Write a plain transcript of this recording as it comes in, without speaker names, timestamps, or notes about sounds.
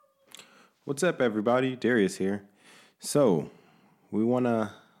What's up, everybody? Darius here. So, we want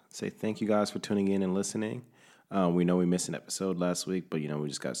to say thank you guys for tuning in and listening. We know we missed an episode last week, but, we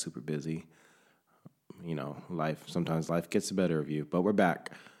just got super busy. Sometimes life gets the better of you, but we're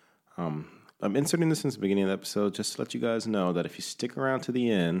back. I'm inserting this since the beginning of the episode just to let you guys know that if you stick around to the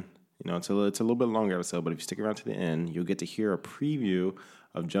end, it's a little bit longer episode, but if you stick around to the end, you'll get to hear a preview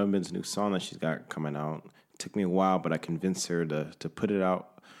of Jungbin's new song that she's got coming out. It took me a while, but I convinced her to put it out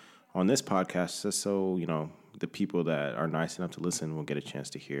on this podcast just so, the people that are nice enough to listen will get a chance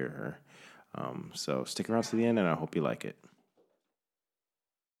to hear her. So stick around to the end, and I hope you like it.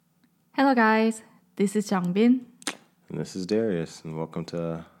 Hello, guys. This is Jungbin. And this is Darius, and welcome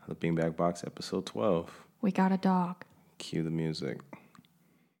to the Beanbag Box episode 12. We got a dog. Cue the music.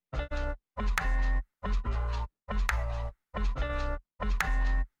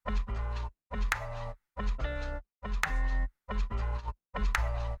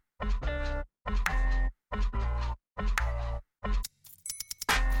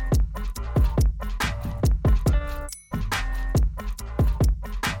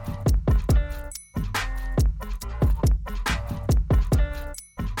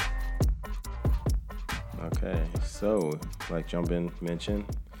 Okay, so like Jungbin mentioned,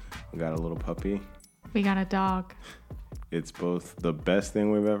 we got a little puppy. We got a dog. It's both the best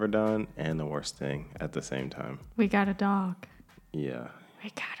thing we've ever done and the worst thing at the same time. We got a dog. Yeah. We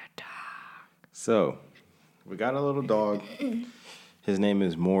got a dog. So, we got a little dog. His name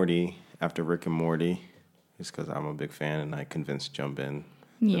is Morty, after Rick and Morty. Just because I'm a big fan and I convinced Jungbin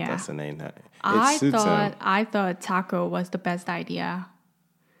that that's the name. I thought Taco was the best idea.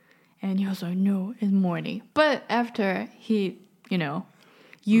 And he was like, no, it's Morty. But after he,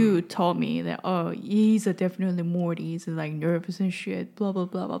 you told me that, he's definitely Morty. He's like nervous and shit, blah, blah,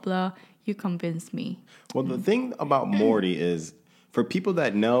 blah, blah, blah. You convinced me. Well, the thing about Morty is, for people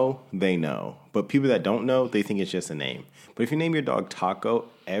that know, they know. But people that don't know, they think it's just a name. But if you name your dog Taco,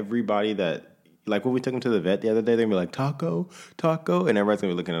 everybody that, like when we took him to the vet the other day, they're going to be like, Taco, Taco. And everybody's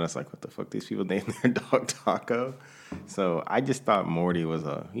going to be looking at us like, what the fuck, these people named their dog Taco? So I just thought Morty was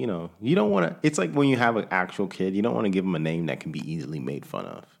you don't want to, it's like when you have an actual kid, you don't want to give him a name that can be easily made fun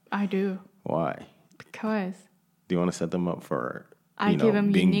of. I do. Why? Because. Do you want to set them up for, give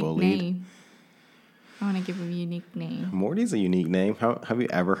him being unique bullied? Name. I want to give him a unique name. Morty's a unique name. Have you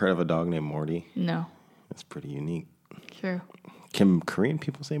ever heard of a dog named Morty? No. That's pretty unique. True. Can Korean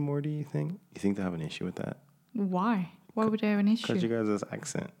people say Morty, you think? You think they have an issue with that? Why? Why would they have an issue? Because you guys'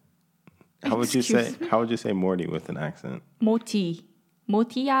 accent. How would you say Morty with an accent? Moti.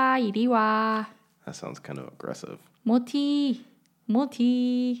 Moti야, 이리 와. That sounds kind of aggressive. Moti.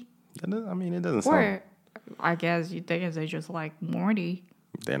 Moti. It doesn't sound... Or, I guess they just like Morty.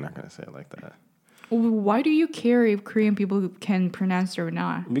 They're not going to say it like that. Why do you care if Korean people can pronounce it or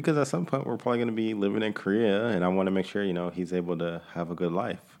not? Because at some point we're probably going to be living in Korea, and I want to make sure, he's able to have a good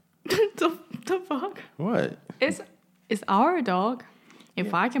life. the fuck? What? It's our dog.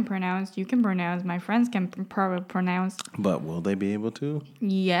 If I can pronounce, you can pronounce. My friends can probably pronounce. But will they be able to?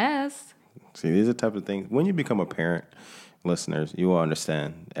 Yes. See, these are the type of things. When you become a parent, listeners, you will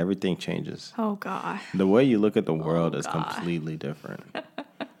understand. Everything changes. Oh, God. The way you look at the world is completely different.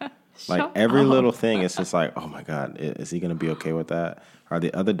 Like, every little thing, it's just like, oh, my God, is he going to be okay with that? Are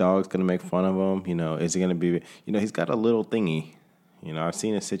the other dogs going to make fun of him? Is he going to be... he's got a little thingy. I've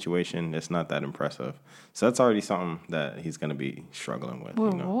seen a situation that's not that impressive. So that's already something that he's going to be struggling with.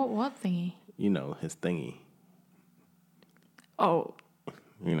 What thingy? His thingy. Oh.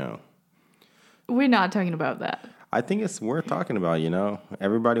 We're not talking about that. I think it's worth talking about,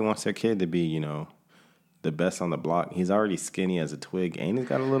 Everybody wants their kid to be, the best on the block. He's already skinny as a twig, and he's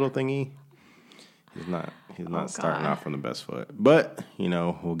got a little thingy. He's not starting off from the best foot. But,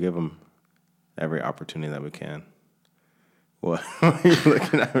 we'll give him every opportunity that we can. What? Why are you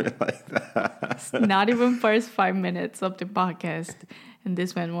looking at me like that? It's not even first 5 minutes of the podcast, and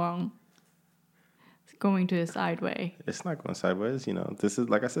this went wrong. It's going to the sideway. It's not going sideways, This is,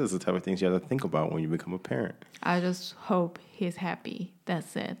 like I said, it's the type of things you have to think about when you become a parent. I just hope he's happy.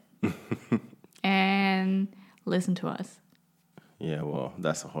 That's it. And listen to us. Yeah, well,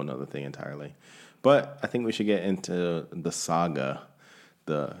 that's a whole nother thing entirely. But I think we should get into the saga,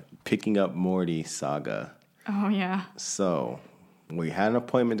 the picking up Morty saga. Oh, yeah. So, we had an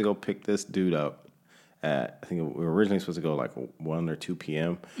appointment to go pick this dude up at, I think we were originally supposed to go like 1 or 2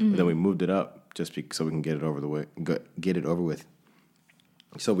 p.m., but then we moved it up just so we can get it over with.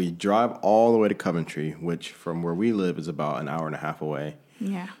 So, we drive all the way to Coventry, which from where we live is about an hour and a half away.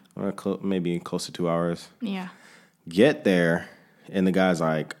 Yeah. Or maybe close to 2 hours. Yeah. Get there, And the guy's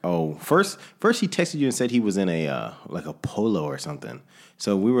like, oh, first he texted you and said he was in a like a Polo or something.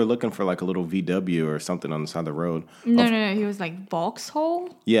 So we were looking for like a little VW or something on the side of the road. No. He was like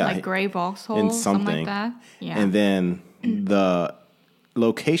Vauxhall. Yeah. Like gray Vauxhall. And something like that. Yeah. And then the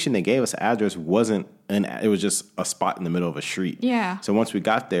location they gave us, the address, it was just a spot in the middle of a street. Yeah. So once we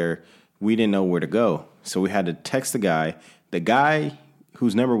got there, we didn't know where to go. So we had to text the guy. The guy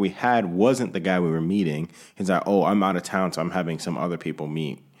whose number we had wasn't the guy we were meeting. He's like, oh, I'm out of town, so I'm having some other people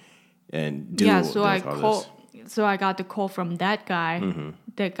meet and do so I got the call from that guy.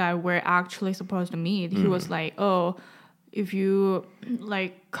 That guy we're actually supposed to meet. He was like, oh, if you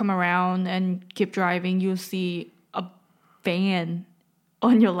like come around and keep driving, you'll see a van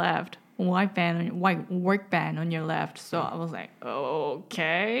on your left, white work van on your left. So I was like,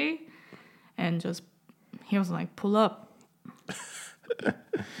 okay. And he was like, pull up.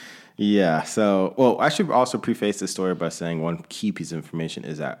 Yeah. So, well, I should also preface this story by saying one key piece of information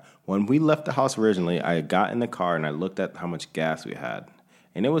is that when we left the house originally, I got in the car and I looked at how much gas we had.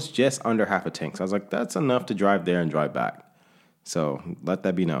 And it was just under half a tank. So I was like, that's enough to drive there and drive back. So let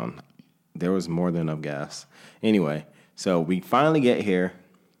that be known. There was more than enough gas. Anyway, so we finally get here.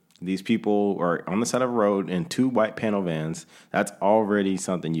 These people are on the side of the road in 2 white panel vans. That's already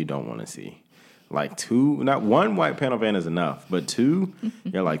something you don't want to see. Like 2, not 1 white panel van is enough, but 2,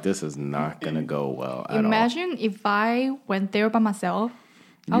 you're like, this is not going to go well at all. Imagine if I went there by myself,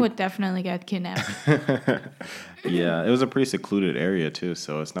 I would definitely get kidnapped. Yeah, it was a pretty secluded area too,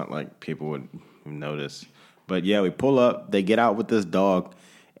 so it's not like people would notice. But yeah, we pull up, they get out with this dog,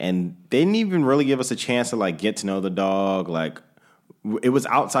 and they didn't even really give us a chance to like get to know the dog. Like, it was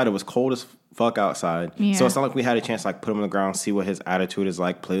outside, it was cold as fuck outside. Yeah. So it's not like we had a chance to like put him on the ground, see what his attitude is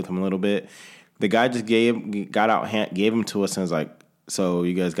like, play with him a little bit. The guy just gave him to us and was like, so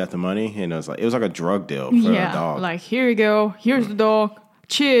you guys got the money? And it was like a drug deal for the dog. Like, here you go. Here's the dog.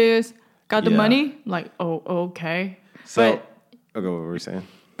 Cheers. Got the money? Like, oh, okay. So, okay, what were we saying?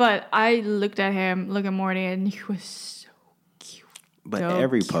 But I looked at Morty, and he was so cute. But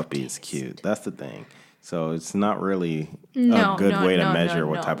every puppy is cute. That's the thing. So it's not really a good way to measure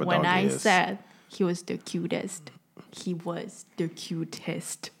what type of dog he is. When I said he was the cutest, he was the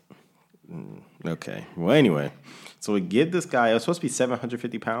cutest. Okay. Well, anyway, so we get this guy. It was supposed to be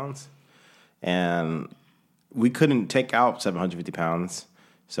 750 pounds, and we couldn't take out 750 pounds,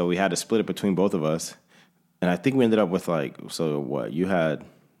 so we had to split it between both of us. And I think we ended up with what you had?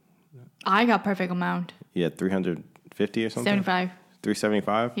 I got perfect amount. You had 350 or something? 75.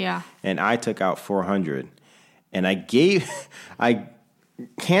 375? Yeah. And I took out 400, and I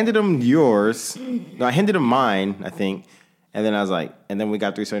handed him yours. No, I handed him mine, I think. And then I was like, and then we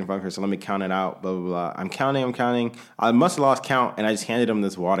got 375 here, so let me count it out, blah, blah, blah. I'm counting. I must have lost count, and I just handed him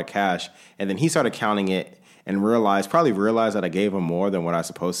this wad of cash. And then he started counting it and probably realized that I gave him more than what I was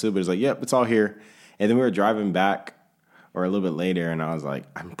supposed to. But he's like, yep, it's all here. And then we were driving back or a little bit later, and I was like,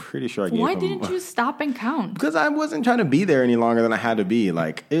 I'm pretty sure I gave him. Why didn't you stop and count? Because I wasn't trying to be there any longer than I had to be.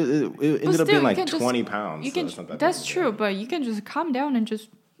 Like, it ended up being like 20 pounds. That's true, but you can just calm down and just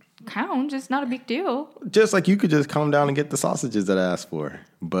count. It's not a big deal. Just like you could just calm down and get the sausages that I asked for.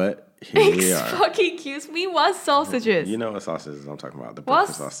 But here we are. Fucking excuse me, what sausages? You know what sausages I'm talking about. The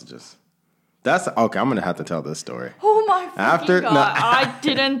breakfast sausages. That's okay. I'm gonna have to tell this story. Oh my fucking God! I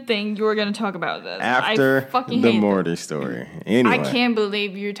didn't think you were gonna talk about this. After the Morty story. Anyway, I can't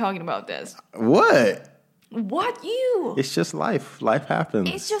believe you're talking about this. What? What you? It's just life. Life happens.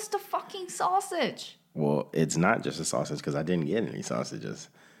 It's just a fucking sausage. Well, it's not just a sausage because I didn't get any sausages.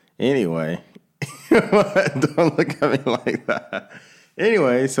 Anyway, don't look at me like that.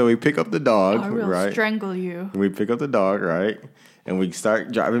 Anyway, so we pick up the dog, I will strangle you. We pick up the dog, right? And we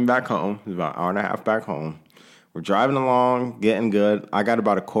start driving back home. It's about an hour and a half back home. We're driving along, getting good. I got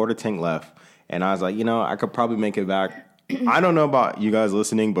about a quarter tank left. And I was like, I could probably make it back. I don't know about you guys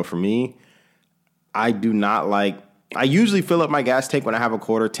listening, but for me, I usually fill up my gas tank when I have a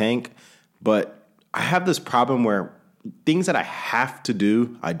quarter tank. But I have this problem where things that I have to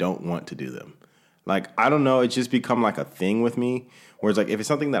do, I don't want to do them. Like, I don't know. It's just become like a thing with me. Where it's like, if it's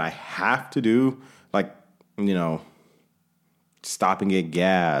something that I have to do, like, stop and get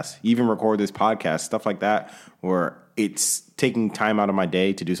gas, even record this podcast, stuff like that, where it's taking time out of my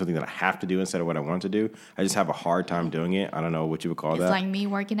day to do something that I have to do instead of what I want to do. I just have a hard time doing it. I don't know what you would call that. It's like me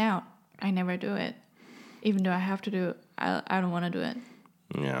working out. I never do it. Even though I have to do it, I don't want to do it.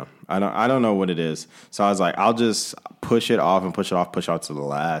 Yeah, I don't know what it is. So I was like, I'll just push it off to the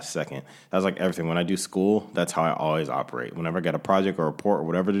last second. That's like everything. When I do school, that's how I always operate. Whenever I get a project or a report or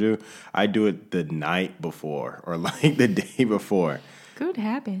whatever to do, I do it the night before or like the day before. Good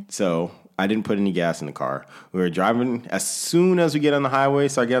habit. So I didn't put any gas in the car. We were driving. As soon as we get on the highway,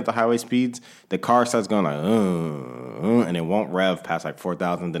 so I get up the highway speeds, the car starts going like, and it won't rev past like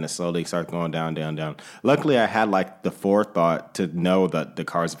 4,000. Then it slowly starts going down, down, down. Luckily, I had like the forethought to know that the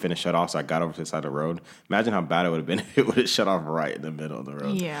car's finna shut off, so I got over to the side of the road. Imagine how bad it would have been if it would have shut off right in the middle of the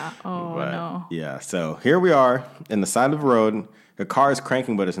road. Yeah. Oh, no. Yeah. So here we are in the side of the road. The car is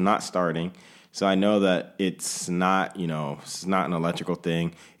cranking, but it's not starting. So I know that it's not, it's not an electrical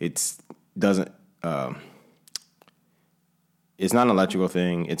thing. It's not an electrical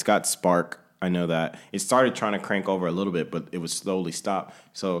thing. It's got spark. I know that. It started trying to crank over a little bit, but it would slowly stop.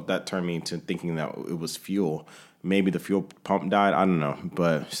 So that turned me into thinking that it was fuel. Maybe the fuel pump died. I don't know.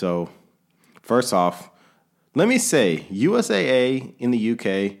 But so first off, let me say USAA in the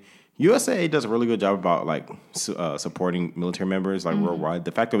UK, USAA does a really good job about like supporting military members like worldwide.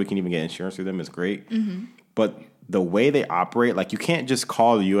 The fact that we can even get insurance through them is great. Mm-hmm. But the way they operate, like you can't just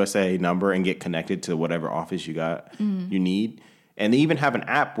call the USAA number and get connected to whatever office you need. And they even have an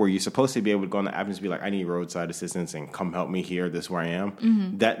app where you're supposed to be able to go on the app and just be like, I need roadside assistance and come help me here. This is where I am.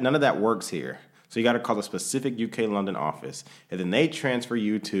 Mm-hmm. That none of that works here. So you got to call the specific UK London office, and then they transfer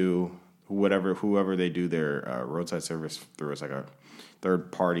you to whoever they do their roadside service through. It's like a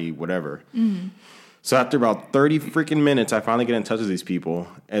third party, whatever. Mm-hmm. So after about 30 freaking minutes, I finally get in touch with these people,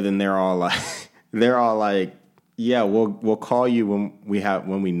 and then they're all like, yeah, we'll call you when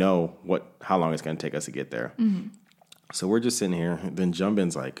we know how long it's gonna take us to get there. Mm-hmm. So we're just sitting here. Then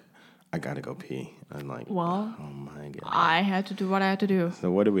Jungbin's like, I gotta go pee. I'm like, well, oh my god, I had to do what I had to do. So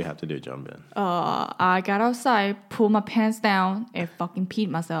what did we have to do, Jungbin? I got outside, pulled my pants down, and fucking peed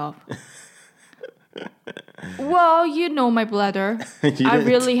myself. Well, you know my bladder. I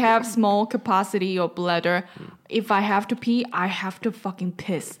really have small capacity of bladder. If I have to pee, I have to fucking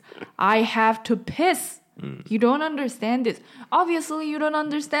piss. I have to piss. You don't understand this. Obviously, you don't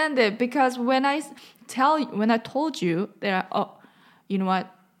understand it because when I told you that, you know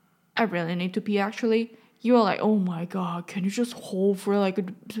what, I really need to pee. Actually, you were like, oh my god, can you just hold for like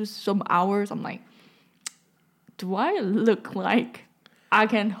some hours? I'm like, do I look like I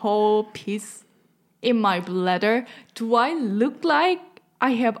can hold piss in my bladder? Do I look like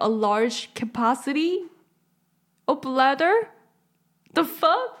I have a large capacity of bladder? The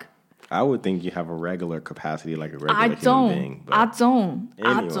fuck? I would think you have a regular capacity like a regular human being. I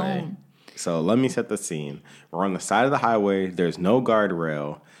don't. So let me set the scene. We're on the side of the highway. There's no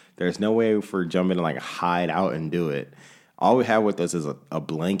guardrail. There's no way for Jungbin to like hide out and do it. All we have with us is a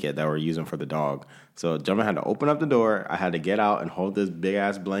blanket that we're using for the dog. So Jungbin had to open up the door. I had to get out and hold this big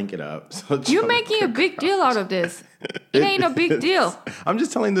ass blanket up. So you're making a big deal out of this. It ain't a big deal. I'm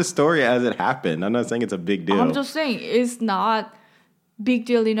just telling the story as it happened. I'm not saying it's a big deal. I'm just saying it's not big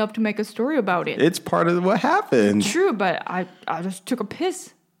deal enough to make a story about it. It's part of what happened. True, but I just took a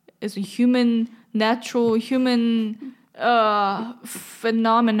piss. It's a natural human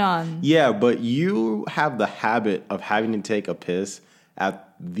phenomenon. Yeah, but you have the habit of having to take a piss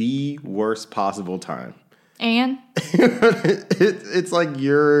at the worst possible time. And it's like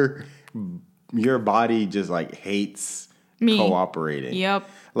your body just like hates me cooperating. Yep.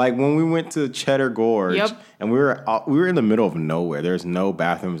 Like when we went to Cheddar Gorge, and we were in the middle of nowhere. There's no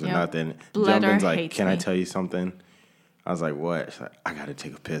bathrooms or nothing. Jungbin's like, "Can I tell you something?" I was like, "What?" She's like, "I gotta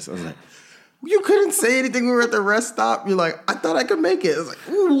take a piss." I was like, "You couldn't say anything. We were at the rest stop." You're like, "I thought I could make it." I was like,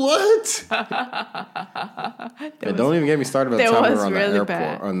 "What?" And don't even get me started about the time we were on the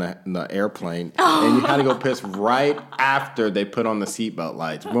airport, on the airplane, and you had to go piss right after they put on the seatbelt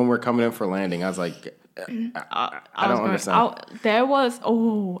lights when we're coming in for landing. I was like, I don't understand. There was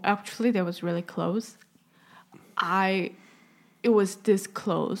really close. It was this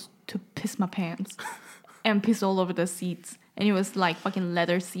close to piss my pants and piss all over the seats. And it was like fucking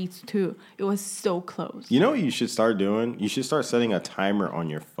leather seats too. It was so close. You know what you should start doing? You should start setting a timer on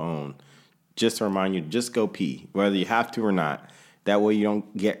your phone just to remind you, just go pee, whether you have to or not. That way you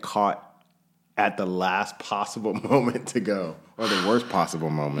don't get caught at the last possible moment to go, or the worst possible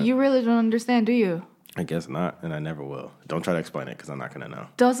moment. You really don't understand, do you? I guess not, and I never will. Don't try to explain it, because I'm not going to know.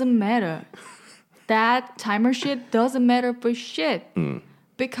 Doesn't matter. That timer shit doesn't matter for shit.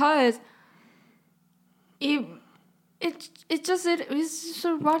 Because it's just what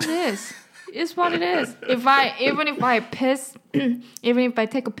it is. It's what it is. Even if I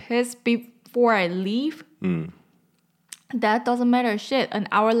take a piss before I leave, that doesn't matter shit. An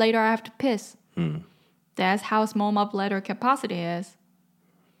hour later, I have to piss. That's how small my bladder capacity is.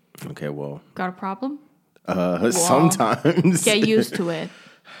 Okay, well. Got a problem? Sometimes. Get used to it.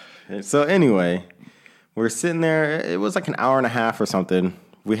 So anyway, we're sitting there. It was like an hour and a half or something.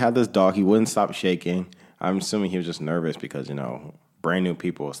 We had this dog. He wouldn't stop shaking. I'm assuming he was just nervous because, brand new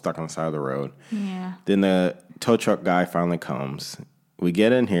people stuck on the side of the road. Yeah. Then the tow truck guy finally comes. We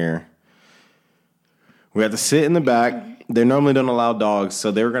get in here. We have to sit in the back. They normally don't allow dogs,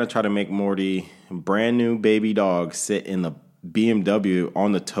 so they were going to try to make Morty, brand new baby dog, sit in the BMW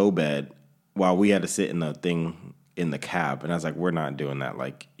on the tow bed while we had to sit in the thing in the cab. And I was like, we're not doing that.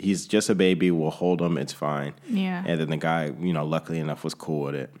 Like, he's just a baby. We'll hold him. It's fine. Yeah. And then the guy, luckily enough, was cool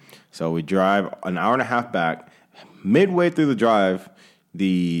with it. So we drive an hour and a half back. Midway through the drive,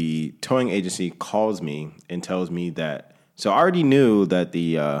 the towing agency calls me and tells me that, so I already knew that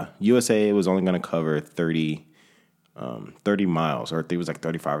the USAA was only going to cover 30 miles, or it was like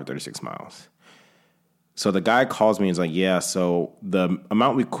 35 or 36 miles. So the guy calls me and is like, yeah, so the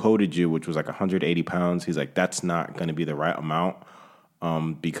amount we quoted you, which was like 180 pounds, he's like, that's not going to be the right amount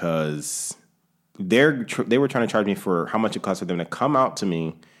because they were trying to charge me for how much it cost for them to come out to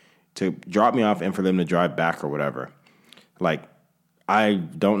me, to drop me off, and for them to drive back or whatever. Like, I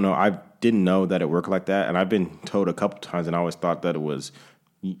don't know. I didn't know that it worked like that. And I've been told a couple times, and I always thought that it was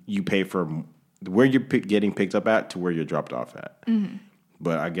you pay for where you're getting picked up at to where you're dropped off at. Mm-hmm.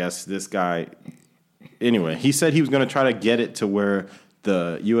 But I guess this guy, anyway, he said he was going to try to get it to where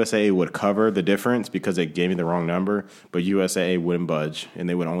the USAA would cover the difference because they gave me the wrong number. But USAA wouldn't budge, and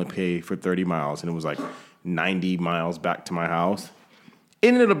they would only pay for 30 miles. And it was like 90 miles back to my house. It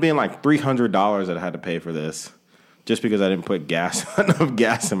ended up being like $300 that I had to pay for this. Just because I didn't put enough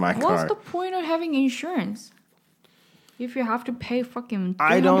gas in my car. What's the point of having insurance if you have to pay fucking $300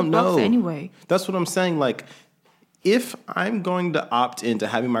 I don't know. Anyway? That's what I'm saying. Like, if I'm going to opt into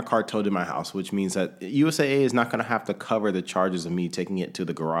having my car towed to my house, which means that USAA is not going to have to cover the charges of me taking it to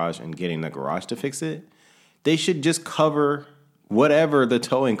the garage and getting the garage to fix it, they should just cover whatever the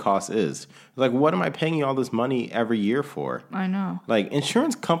towing cost is. Like, what am I paying you all this money every year for? I know. Like,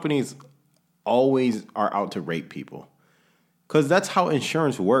 insurance companies always are out to rape people because that's how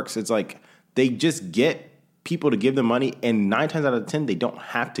insurance works. It's like they just get people to give them money, and 9 times out of 10 they don't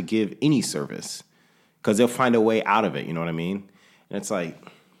have to give any service because they'll find a way out of it. You know what I mean? And it's like,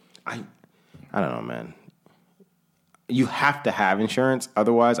 I don't know, man. You have to have insurance,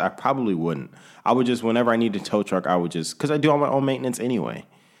 otherwise I probably wouldn't. I would just, whenever I need a tow truck, I would just, because I do all my own maintenance anyway.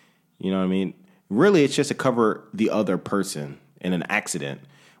 You know what I mean? Really, it's just to cover the other person in an accident,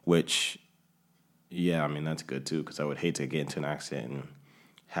 which, yeah, I mean, that's good, too, because I would hate to get into an accident and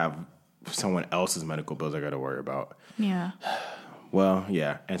have someone else's medical bills I got to worry about. Yeah. Well,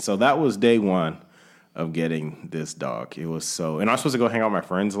 yeah. And so that was day one of getting this dog. It was so... And I was supposed to go hang out with my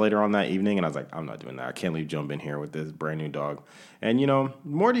friends later on that evening, and I was like, I'm not doing that. I can't leave Jungbin here with this brand new dog. And,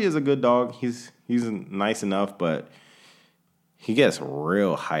 Morty is a good dog. He's nice enough, but he gets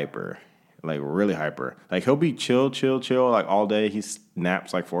real hyper. Like, really hyper. Like, he'll be chill, like, all day. He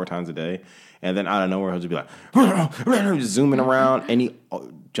naps, like, 4 times a day. And then out of nowhere, he'll just be like, just zooming around. And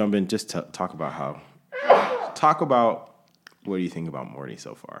Jungbin, just talk about what do you think about Morty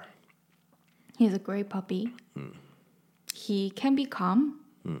so far? He's a great puppy. He can be calm,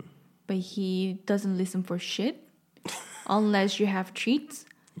 but he doesn't listen for shit unless you have treats.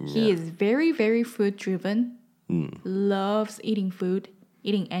 Yeah. He is very, very food driven. Loves eating food,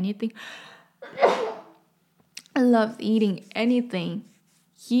 eating anything. Loves eating anything.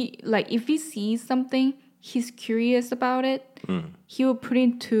 He, like, if he sees something, he's curious about it. He will put it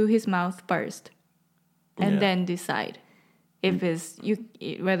into his mouth first, and then decide if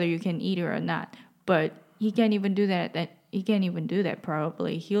whether you can eat it or not. But he can't even do that. He can't even do that.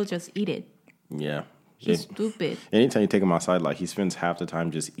 Probably he'll just eat it. Yeah, he's stupid. Anytime you take him outside, like, he spends half the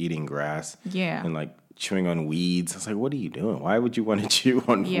time just eating grass. Yeah, and like chewing on weeds. I was like, what are you doing? Why would you want to chew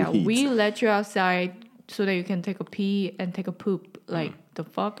on weeds? Yeah, we let you outside so that you can take a pee and take a poop. Like, the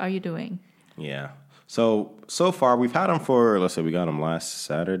fuck are you doing? Yeah. So far, we've had him for, let's say we got him last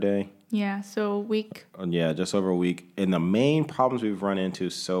Saturday. Yeah, so a week. Yeah, just over a week. And the main problems we've run into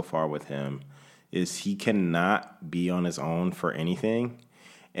so far with him is he cannot be on his own for anything.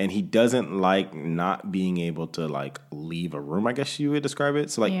 And he doesn't like not being able to, like, leave a room, I guess you would describe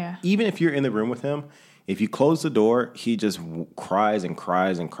it. So, like, even if you're in the room with him, if you close the door, he just cries and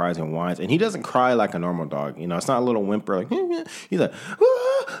cries and cries and whines. And he doesn't cry like a normal dog. It's not a little whimper. Like, he's like,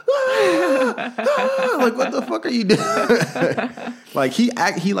 like, what the fuck are you doing? Like,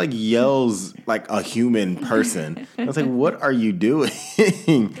 he like yells like a human person. I was like, what are you doing?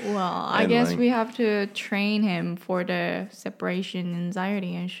 Well, I guess we have to train him for the separation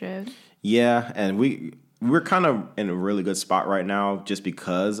anxiety and shit. Yeah, and we're kind of in a really good spot right now just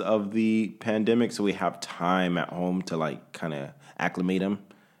because of the pandemic. So we have time at home to, like, kind of acclimate him,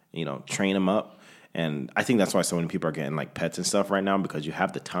 train him up. And I think that's why so many people are getting like pets and stuff right now, because you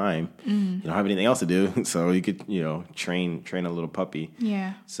have the time. You don't have anything else to do. So you could, train a little puppy.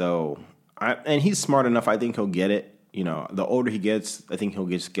 Yeah. So, and he's smart enough. I think he'll get it. The older he gets, I think he'll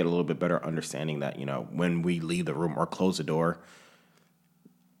just get a little bit better understanding that, when we leave the room or close the door,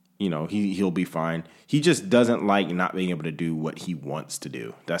 he'll be fine. He just doesn't like not being able to do what he wants to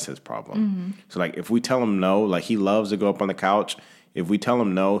do. That's his problem. So, like, if we tell him no, like, he loves to go up on the couch. If we tell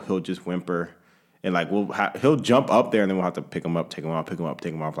him no, he'll just whimper. And, like, he'll jump up there, and then we'll have to pick him up, take him off, pick him up,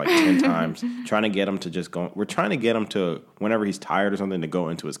 take him off, like, 10 times, trying to get him to just go. We're trying to get him to, whenever he's tired or something, to go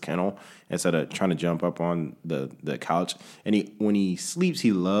into his kennel instead of trying to jump up on the couch. And when he sleeps,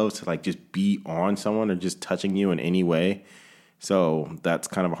 he loves to, like, just be on someone or just touching you in any way. So that's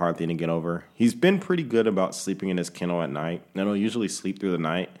kind of a hard thing to get over. He's been pretty good about sleeping in his kennel at night. And he'll usually sleep through the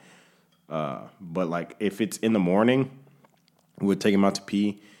night. But, like, if it's in the morning, we'll take him out to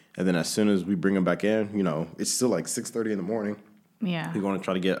pee. And then as soon as we bring him back in, it's still like 6:30 in the morning. Yeah. We're going to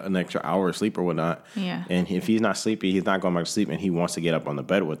try to get an extra hour of sleep or whatnot. Yeah. And if he's not sleepy, he's not going back to sleep, and he wants to get up on the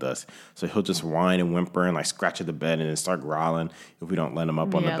bed with us. So he'll just whine and whimper and, like, scratch at the bed and then start growling if we don't let him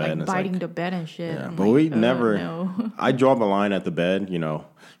up on the bed. Like and biting the bed and shit. Yeah. I'm But like, we never, no. I draw the line at the bed,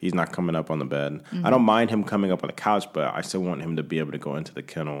 he's not coming up on the bed. I don't mind him coming up on the couch, but I still want him to be able to go into the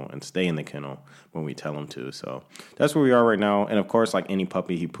kennel and stay in the kennel when we tell him to. So that's where we are right now. And of course, like any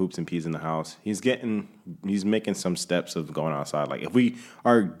puppy, he poops and pees in the house. He's making some steps of going outside. Like, if we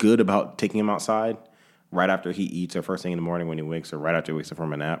are good about taking him outside right after he eats or first thing in the morning when he wakes or right after he wakes up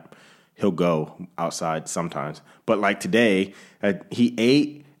from a nap, he'll go outside sometimes. But like today, he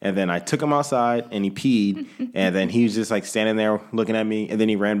ate, and then I took him outside and he peed, and then he was just like standing there looking at me, and then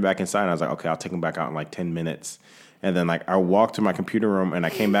he ran back inside, and I was like, okay, I'll take him back out in like 10 minutes. And then, like, I walked to my computer room, and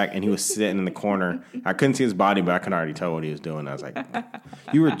I came back, and he was sitting in the corner. I couldn't see his body, but I could already tell what he was doing. I was like,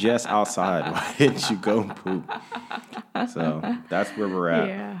 you were just outside. Why didn't you go poop? So that's where we're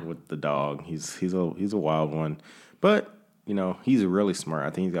at with the dog. He's a wild one. But, he's really smart. I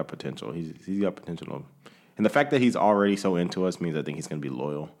think he's got potential. He's got potential. And the fact that he's already so into us means I think he's going to be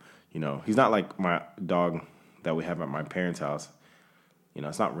loyal. He's not like my dog that we have at my parents' house.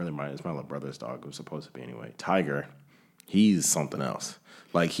 It's not really it's my little brother's dog. It was supposed to be anyway. Tiger, he's something else.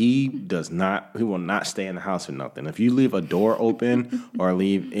 Like, he will not stay in the house for nothing. If you leave a door open or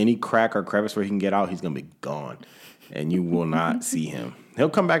leave any crack or crevice where he can get out, he's going to be gone. And you will not see him. He'll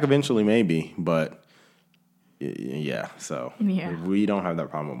come back eventually, maybe, but yeah. So we don't have that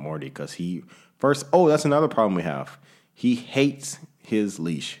problem with Morty because that's another problem we have. He hates his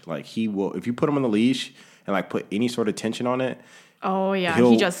leash. Like, he will, if you put him on the leash and like put any sort of tension on it, oh, yeah.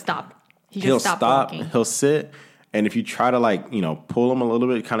 He just stopped. He'll stop walking. He'll sit, and if you try to, like, pull him a little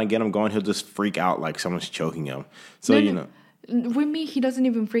bit, kind of get him going, he'll just freak out like someone's choking him. So, with me, he doesn't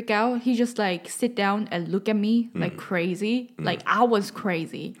even freak out. He just, like, sit down and look at me like crazy. Like, I was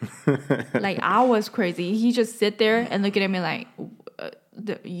crazy. He just sit there and look at me like,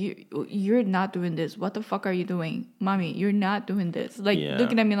 you're not doing this. What the fuck are you doing? Mommy, you're not doing this. Like,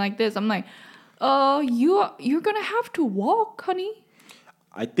 looking at me like this. I'm like, you're gonna have to walk, honey.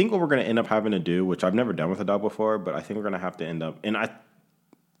 I think what we're gonna end up having to do, which I've never done with a dog before, but I think we're gonna have to end up, and I'm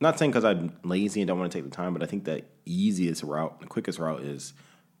not saying because I'm lazy and don't want to take the time, but I think the quickest route is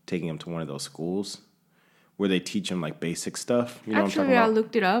taking him to one of those schools where they teach him like basic stuff. You know Actually, what I'm talking about? I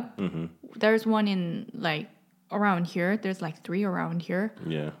looked it up. Mm-hmm. There's one in like around here. There's like 3 around here.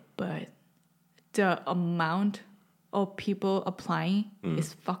 Yeah. But the amount of people applying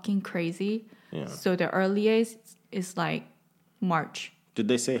is fucking crazy. Yeah. So the earliest is like March. Did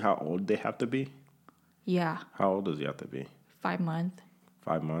they say how old they have to be? Yeah. How old does he have to be? 5 months.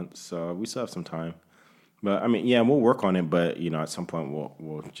 5 months. So we still have some time. But I mean, yeah, we'll work on it. But at some point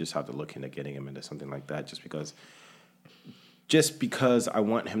we'll just have to look into getting him into something like that. Just because I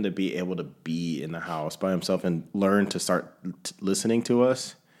want him to be able to be in the house by himself and learn to start listening to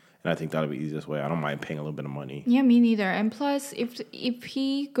us. And I think that'll be the easiest way. I don't mind paying a little bit of money. Yeah, me neither. And plus, if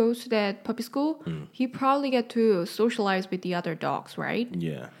he goes to that puppy school, he probably get to socialize with the other dogs, right?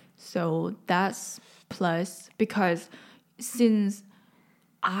 Yeah. So that's plus, because since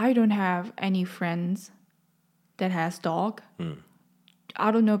I don't have any friends that has dog,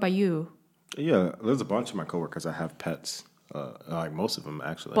 I don't know about you. Yeah, there's a bunch of my coworkers that have pets. Like most of them,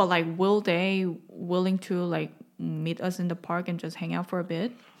 actually. But like, will they willing to like meet us in the park and just hang out for a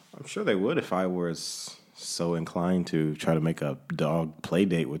bit? I'm sure they would if I was so inclined to try to make a dog play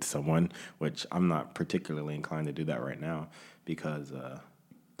date with someone, which I'm not particularly inclined to do that right now because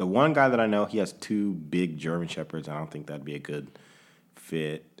the one guy that I know, he has 2 big German Shepherds. I don't think that'd be a good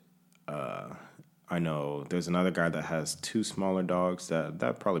fit. I know there's another guy that has 2 smaller dogs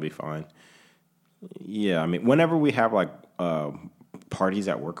that'd probably be fine. Yeah, I mean, whenever we have like parties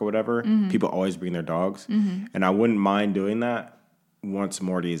at work or whatever, people always bring their dogs, and I wouldn't mind doing that once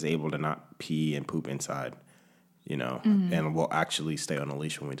Morty is able to not pee and poop inside, and will actually stay on a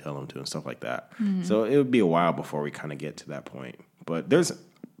leash when we tell him to and stuff like that. So it would be a while before we kind of get to that point. But there's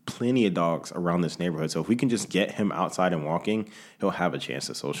plenty of dogs around this neighborhood, so if we can just get him outside and walking, he'll have a chance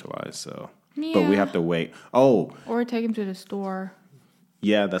to socialize. So, but we have to wait. Oh, or take him to the store.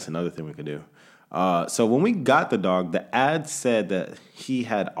 Yeah, that's another thing we could do. So when we got the dog, the ad said that he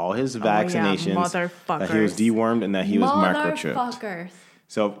had all his vaccinations, that he was dewormed, and that he was microchipped.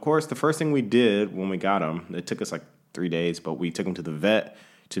 So, of course, the first thing we did when we got him, it took us like 3 days, but we took him to the vet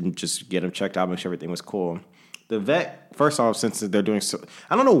to just get him checked out, make sure everything was cool. The vet, first off, since they're doing so,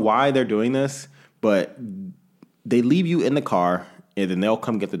 I don't know why they're doing this, but they leave you in the car, and then they'll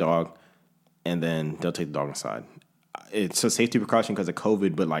come get the dog, and then they'll take the dog inside. It's a safety precaution because of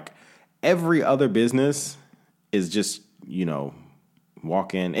COVID, but like every other business is just,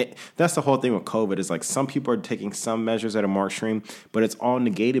 walk in. That's the whole thing with COVID is like some people are taking some measures that are more extreme, but it's all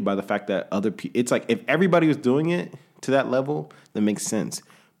negated by the fact that other people, it's like if everybody was doing it to that level, that makes sense.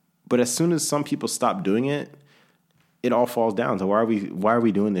 But as soon as some people stop doing it, it all falls down. So why are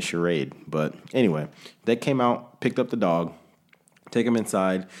we doing this charade? But anyway, they came out, picked up the dog, take him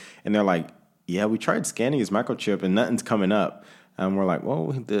inside, and they're like, yeah, we tried scanning his microchip and nothing's coming up. And we're like, well,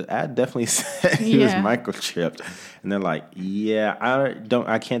 the ad definitely said he was microchipped. And they're like, yeah,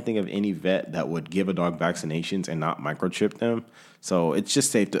 I can't think of any vet that would give a dog vaccinations and not microchip them. So it's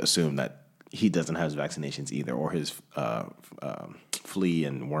just safe to assume that he doesn't have his vaccinations either, or his flea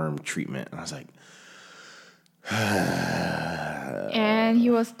and worm treatment. And I was like, and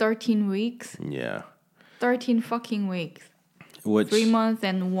he was 13 weeks. Yeah. 13 fucking weeks. 3 months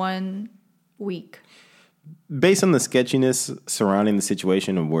and 1 week. Based on the sketchiness surrounding the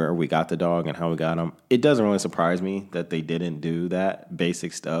situation of where we got the dog and how we got him, it doesn't really surprise me that they didn't do that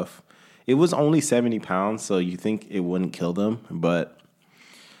basic stuff. It was only 70 pounds, so you think it wouldn't kill them, but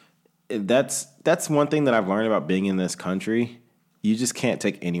that's one thing that I've learned about being in this country. You just can't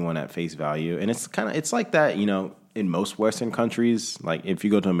take anyone at face value, and it's like that, in most Western countries. Like if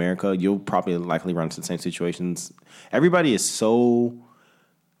you go to America, you'll probably likely run into the same situations. Everybody is so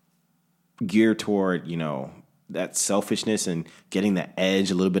geared toward, that selfishness and getting the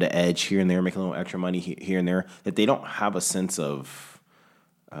edge, a little bit of edge here and there, making a little extra money here and there, that they don't have a sense of,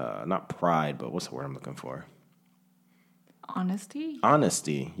 not pride, but what's the word I'm looking for?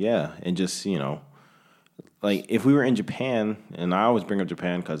 Honesty, yeah. And just, like if we were in Japan, and I always bring up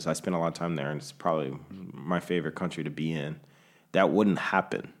Japan because I spent a lot of time there and it's probably my favorite country to be in, that wouldn't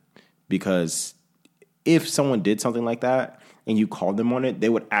happen. Because if someone did something like that and you called them on it, they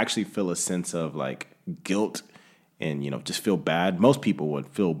would actually feel a sense of like guilt and, just feel bad. Most people would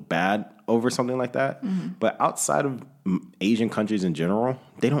feel bad over something like that. Mm-hmm. But outside of Asian countries in general,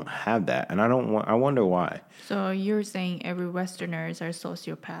 they don't have that. And I wonder why. So you're saying every Westerner is a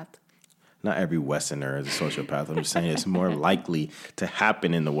sociopath? Not every Westerner is a sociopath. I'm just saying it's more likely to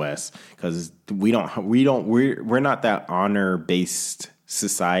happen in the West because we're not that honor-based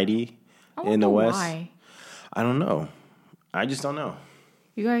society in the West. Why? I don't know. I just don't know.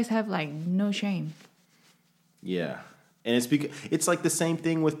 You guys have like no shame. Yeah. And it's like the same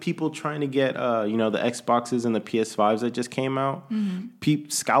thing with people trying to get, the Xboxes and the PS5s that just came out. Mm-hmm.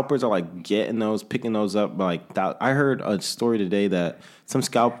 Scalpers are like getting those, picking those up. Like that. I heard a story today that some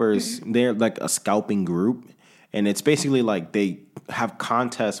scalpers, they're like a scalping group. And it's basically like they have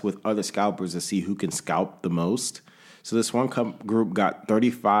contests with other scalpers to see who can scalp the most. So this one group got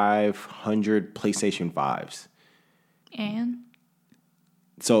 3,500 PlayStation 5s. And?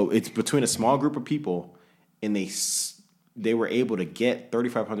 So it's between a small group of people, and they were able to get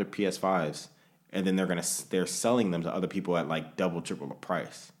 3,500 PS5s, and then they're selling them to other people at like double, triple the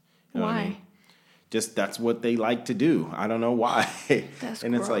price. You know why? What I mean? Just that's what they like to do. I don't know why. That's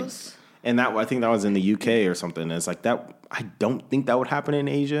and gross. It's like, and that I think that was in the UK or something. And it's like that. I don't think that would happen in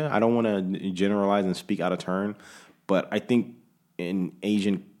Asia. I don't want to generalize and speak out of turn, but I think in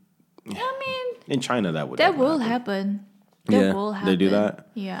Asian, in China that will happen. They do that?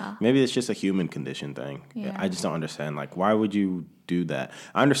 Yeah. Maybe it's just a human condition thing. Yeah. I just don't understand. Like, why would you do that?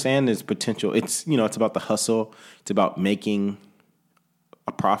 I understand there's potential. It's, it's about the hustle. It's about making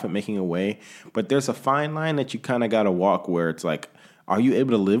a profit, making a way. But there's a fine line that you kind of got to walk where it's like, are you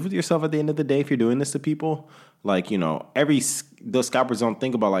able to live with yourself at the end of the day if you're doing this to people? Like, those scalpers don't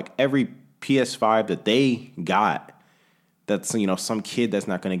think about like every PS5 that they got, that's, some kid that's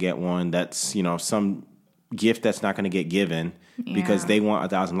not going to get one. That's, some gift that's not going to get given because they want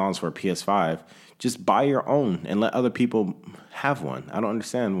 $1,000 for a PS5. Just buy your own and let other people have one. I don't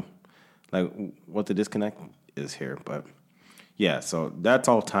understand. like what the disconnect is here. But yeah, so that's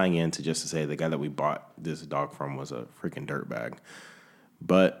all tying into just to say the guy that we bought this dog from was a freaking dirtbag.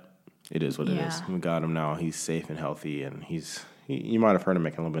 But it is what it is. We got him now. He's safe and healthy, and you might have heard him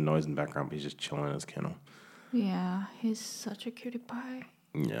making a little bit of noise in the background, but he's just chilling in his kennel. Yeah, he's such a cutie pie.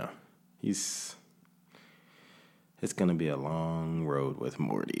 Yeah, it's gonna be a long road with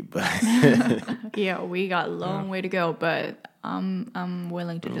Morty, but yeah, we got a long way to go, but I'm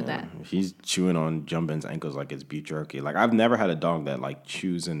willing to do that. He's chewing on Jungbin's ankles like it's beef jerky. Like I've never had a dog that like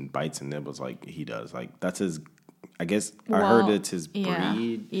chews and bites and nibbles like he does. Like that's his. I guess I heard it's his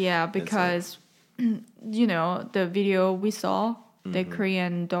breed. Yeah, because you know the video we saw, the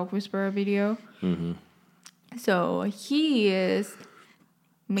Korean dog whisperer video. Mm-hmm. So he is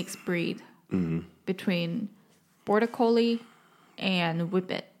mixed breed between Border Collie and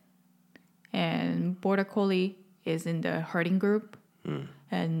Whippet. And Border Collie is in the herding group,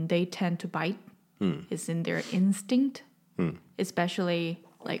 and they tend to bite. It's in their instinct, especially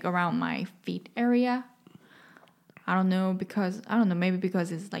like around my feet area. I don't know, maybe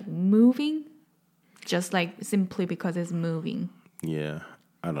because it's like moving, just like simply because it's moving. Yeah.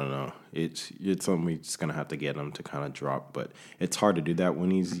 I don't know. It's something we're just gonna have to get him to kind of drop, but it's hard to do that when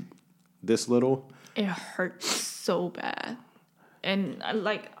he's this little. It hurts so bad, and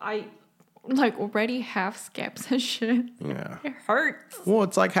I already have scabs and shit. Yeah, it hurts. Well,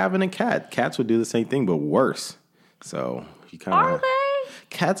 it's like having a cat. Cats would do the same thing, but worse. So you kind of. Are they?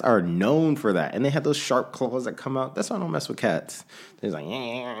 Cats are known for that, and they have those sharp claws that come out. That's why I don't mess with cats. They're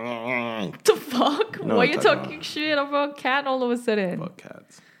like, the fuck? Why are you talking shit about cat all of a sudden? Fuck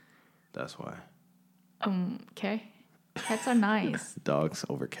cats. That's why. Okay. Cats are nice. Dogs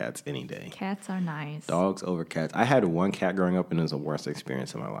over cats any day. Cats are nice. Dogs over cats. I had one cat growing up, and it was the worst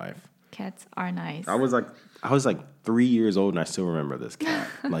experience of my life. Cats are nice. I was like 3 years old, and I still remember this cat.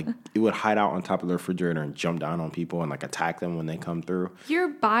 Like it would hide out on top of the refrigerator and jump down on people and like attack them when they come through. You're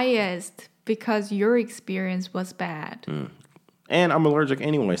biased because your experience was bad. And I'm allergic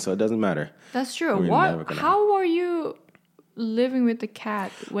anyway, so it doesn't matter. That's true. How are you living with the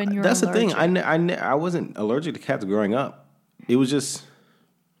cat when you're allergic? That's the thing. I wasn't allergic to cats growing up. It was just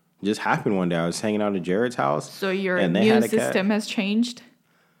happened one day. I was hanging out at Jared's house. So your immune system has changed?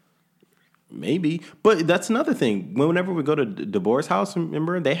 Maybe. But that's another thing. Whenever we go to DeBoer's house,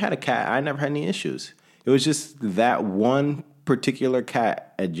 remember, they had a cat. I never had any issues. It was just that one particular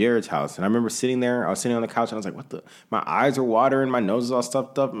cat at Jared's house. And I remember sitting there. I was sitting on the couch, and I was like, what the? My eyes are watering. My nose is all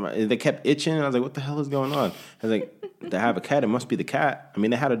stuffed up. They kept itching. And I was like, what the hell is going on? I was like, they have a cat. It must be the cat. I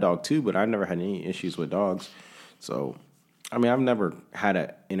mean, they had a dog too, but I never had any issues with dogs. So, I mean, I've never had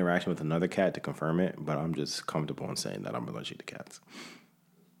an interaction with another cat to confirm it, but I'm just comfortable in saying that I'm allergic to cats.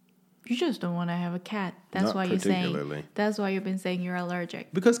 You just don't want to have a cat. That's why you're saying. That's why you've been saying you're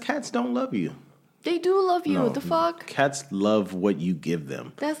allergic. Because cats don't love you. They do love you. No, the fuck? Cats love what you give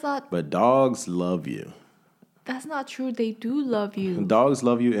them. That's not. But dogs love you. That's not true. They do love you. Dogs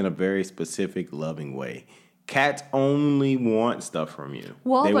love you in a very specific, loving way. Cats only want stuff from you.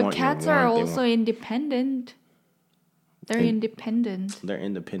 Well, but cats are also independent. They're independent. They're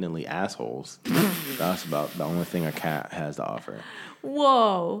independently assholes. That's about the only thing a cat has to offer.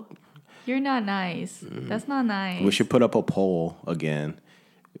 Whoa. You're not nice. That's not nice. We should put up a poll again,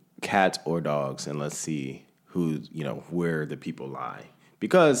 cats or dogs, and let's see where the people lie.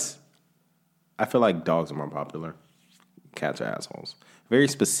 Because I feel like dogs are more popular. Cats are assholes. Very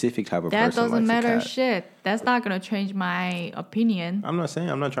specific type of person. That doesn't matter shit. That's not going to change my opinion. I'm not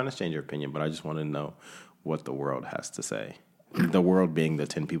trying to change your opinion, but I just want to know what the world has to say. The world being the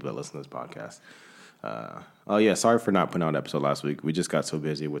 10 people that listen to this podcast. Sorry for not putting out an episode last week. We just got so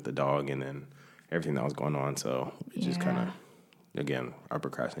busy with the dog and then everything that was going on. So we just kind of, again, I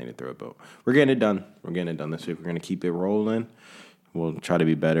procrastinated through it. But we're getting it done. We're getting it done this week. We're going to keep it rolling. We'll try to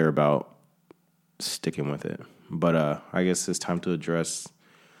be better about sticking with it. But I guess it's time to address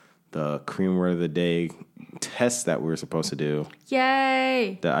the cream word of the day test that we were supposed to do.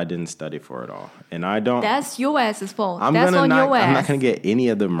 Yay! That I didn't study for at all. And I don't... That's your ass's fault. Your ass. I'm not going to get any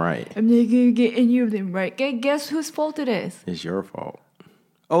of them right. I'm not going to get any of them right. Guess whose fault it is? It's your fault.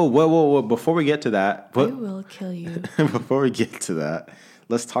 Oh, well, before we get to that... I will kill you. Before we get to that,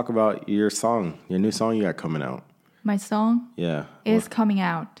 let's talk about your song. Your new song you got coming out. My song? Yeah. Is coming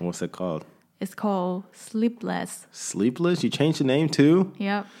out. What's it called? It's called Sleepless. Sleepless? You changed the name too?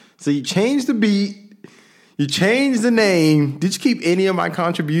 Yep. So you changed the beat. You changed the name. Did you keep any of my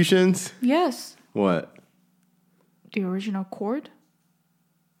contributions? Yes. What? The original chord.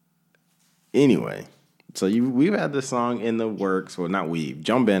 Anyway, so we've had this song in the works. Well, not we.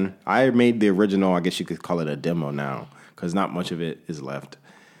 Jungbin. I made the original. I guess you could call it a demo now because not much of it is left.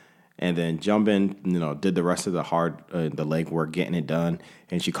 And then Jungbin, did the rest of the the legwork, getting it done.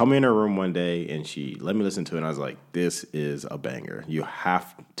 And she called me in her room one day and she let me listen to it. And I was like, this is a banger. You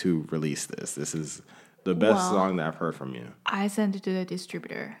have to release this. This is the best song that I've heard from you. I sent it to the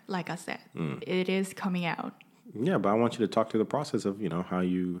distributor, like I said. It is coming out. Yeah, but I want you to talk through the process of, how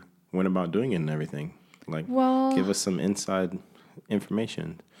you went about doing it and everything. Like, give us some inside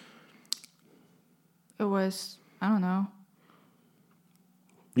information. It was, I don't know.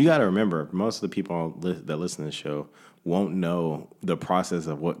 You got to remember, most of the people that listen to the show won't know the process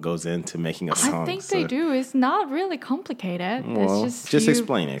of what goes into making a song. I think they do. It's not really complicated. Well, it's just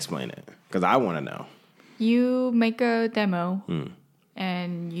explain it, because I want to know. You make a demo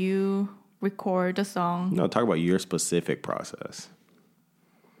and you record the song. No, talk about your specific process.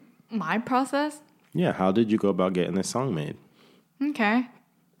 My process? Yeah, how did you go about getting this song made? Okay.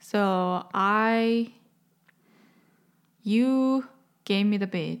 So you gave me the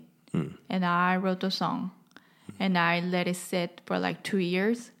beat and I wrote the song and I let it sit for like 2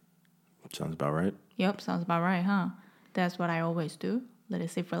 years. Sounds about right. Yep, sounds about right, huh? That's what I always do. Let it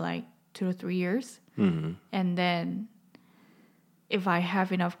sit for like 2 to 3 years. Mm-hmm. And then if I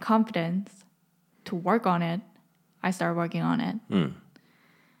have enough confidence to work on it, I start working on it.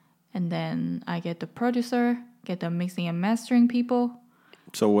 And then I get the producer, get the mixing and mastering people.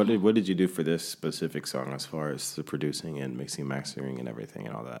 So what did you do for this specific song as far as the producing and mixing, mastering and everything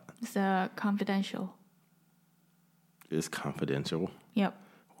and all that? It's confidential. It's confidential? Yep.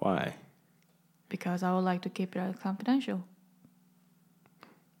 Why? Because I would like to keep it confidential.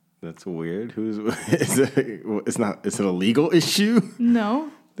 That's weird. Is it a legal issue?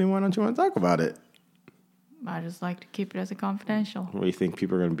 No. Then why don't you want to talk about it? I just like to keep it as a confidential. What do you think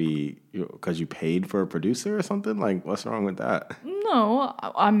people are going to be, because you paid for a producer or something? Like, what's wrong with that? No,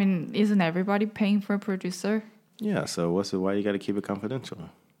 I mean, isn't everybody paying for a producer? Yeah, so why you got to keep it confidential?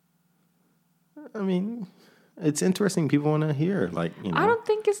 I mean, it's interesting. People want to hear, like, I don't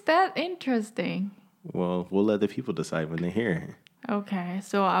think it's that interesting. Well, we'll let the people decide when they hear. Okay,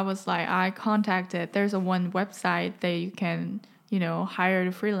 so I was like, I contacted, there's one website that you can, hire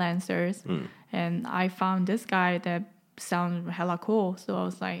the freelancers. And I found this guy that sounded hella cool. So I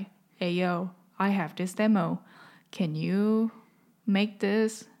was like, hey, yo, I have this demo. Can you make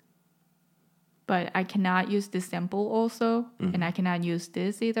this? But I cannot use this sample also. And I cannot use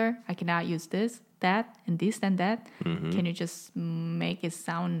this either. I cannot use this, that, and this and that. Can you just make it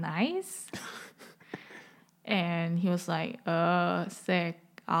sound nice? And he was like, sick.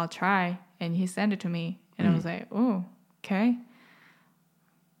 I'll try. And he sent it to me. And I was like, oh, okay.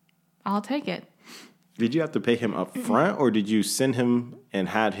 I'll take it. Did you have to pay him up front, or did you send him and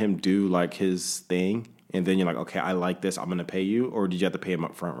had him do like his thing, and then you're like, okay, I like this, I'm going to pay you, or did you have to pay him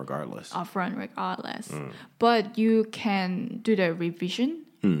up front regardless? Up front regardless. But you can do the revision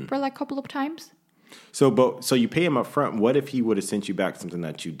for like a couple of times. So you pay him up front. What if he would have sent you back something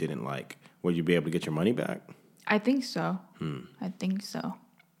that you didn't like? Would you be able to get your money back? I think so. I think so.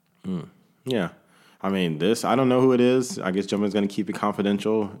 Yeah. I mean, I don't know who it is. I guess Jungbin's going to keep it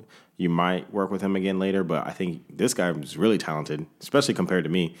confidential. You might work with him again later, but I think this guy is really talented, especially compared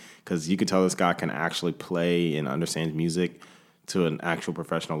to me, because you could tell this guy can actually play and understand music to an actual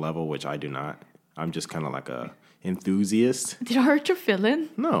professional level, which I do not. I'm just kind of like a enthusiast. Did I hurt your feeling?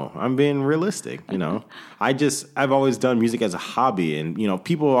 No, I'm being realistic, I've always done music as a hobby, and,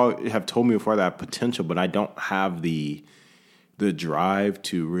 people have told me before that I have potential, but I don't have the drive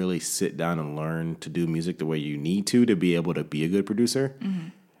to really sit down and learn to do music the way you need to be able to be a good producer.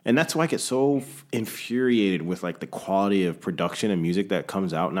 And that's why I get so infuriated with like the quality of production and music that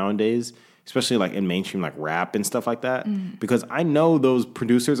comes out nowadays, especially like in mainstream, like rap and stuff like that. Because I know those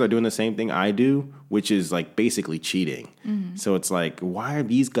producers are doing the same thing I do, which is like basically cheating. So it's like, why are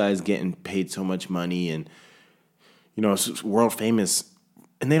these guys getting paid so much money and, world famous,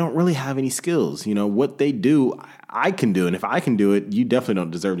 and they don't really have any skills? What they do, I can do. And if I can do it, you definitely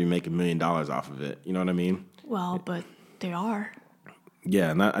don't deserve to be making $1 million off of it. You know what I mean? Well, but they are.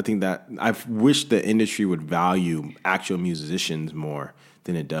 Yeah, and I think that I wish the industry would value actual musicians more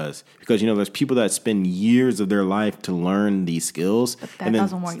than it does. Because, there's people that spend years of their life to learn these skills. But that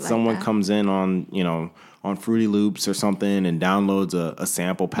doesn't work like that. Someone comes in on Fruity Loops or something and downloads a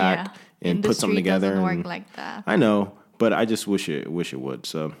sample pack and puts something together. Industry doesn't work like that. I know, but I just wish it would.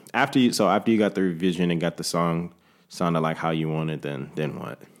 So after you got the revision and got the song sounded like how you wanted, then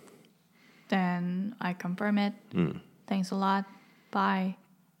what? Then I confirm it. Thanks a lot. Bye.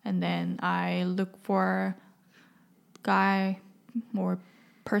 And then I look for guy or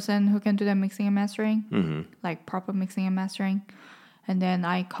person who can do the mixing and mastering, like proper mixing and mastering. And then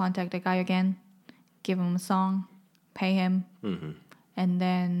I contact the guy again, give him a song, pay him, and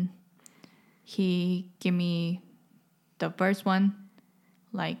then he give me the first one,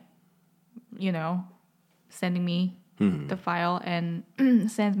 like, sending me the file and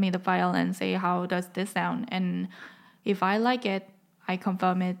sends me the file and say, how does this sound? And if I like it, I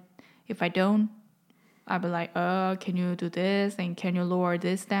confirm it. If I don't, I'll be like, can you do this? And can you lower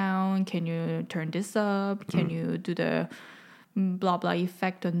this down? Can you turn this up? Can you do the blah, blah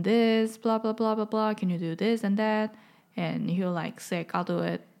effect on this? Blah, blah, blah, blah, blah. Can you do this and that? And he'll like, sick, I'll do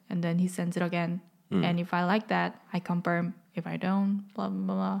it. And then he sends it again. And if I like that, I confirm. If I don't, blah,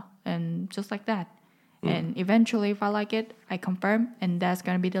 blah, blah. And just like that. And eventually, if I like it, I confirm. And that's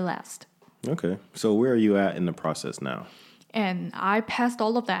going to be the last. Okay. So where are you at in the process now? And I passed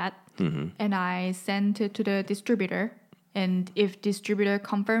all of that. And I sent it to the distributor. And if distributor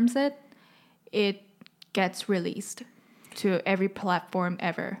confirms it, it gets released to every platform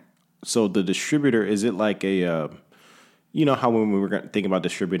ever. So the distributor, is it like a... you know how when we were thinking about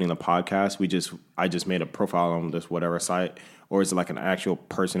distributing the podcast, I just made a profile on this whatever site, or is it like an actual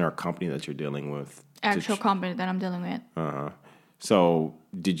person or company that you're dealing with? Actual company that I'm dealing with. So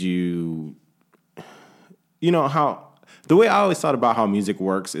did you know how the way I always thought about how music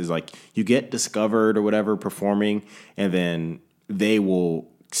works is like you get discovered or whatever performing, and then they will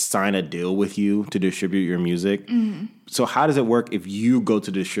sign a deal with you to distribute your music. So how does it work if you go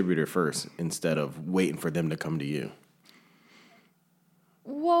to the distributor first instead of waiting for them to come to you?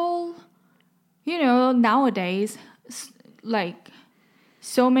 Well, nowadays, like,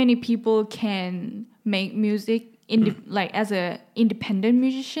 so many people can make music like as a independent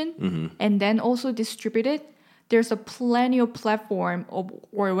musician and then also distribute it. There's a plenty of platform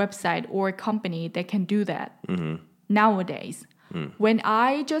or a website or a company that can do that nowadays. When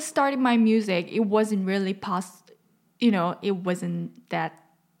I just started my music, it wasn't really it wasn't that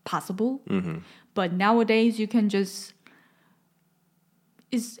possible. But nowadays, you can just...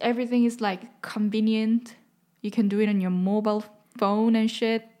 everything is like convenient. You can do it on your mobile phone and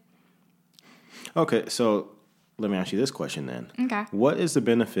shit. Okay, so let me ask you this question then. Okay. What is the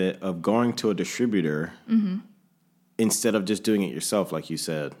benefit of going to a distributor instead of just doing it yourself, like you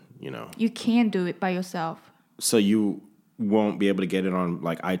said, You can't do it by yourself. So you won't be able to get it on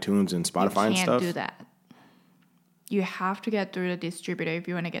like iTunes and Spotify and stuff? You can't do that. You have to get through the distributor if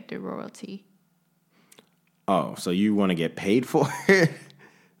you want to get the royalty. Oh, so you want to get paid for it?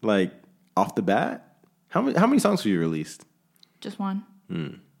 Like, off the bat? How many songs have you released? Just one.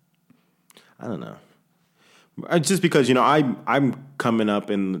 I don't know. Just because, I'm coming up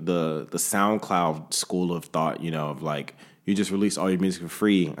in the SoundCloud school of thought, of like, you just release all your music for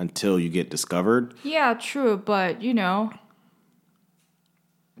free until you get discovered. Yeah, true. But,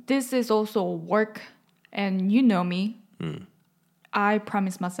 this is also work. And you know me. I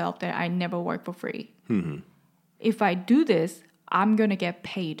promise myself that I never work for free. If I do this, I'm going to get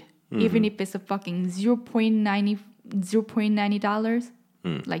paid. Even if it's a fucking $0.90,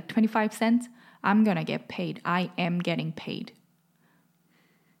 like 25 cents, I'm going to get paid. I am getting paid.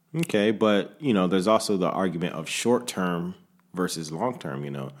 Okay, but, there's also the argument of short-term versus long-term,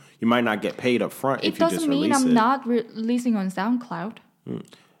 You might not get paid up front if you just release it. It doesn't mean I'm not releasing on SoundCloud.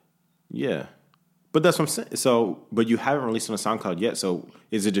 Yeah. But that's what I'm saying. So, but you haven't released on SoundCloud yet. So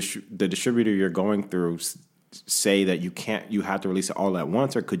is it the distributor you're going through say that you have to release it all at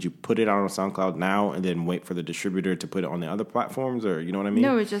once, or could you put it out on SoundCloud now and then wait for the distributor to put it on the other platforms, or you know what I mean?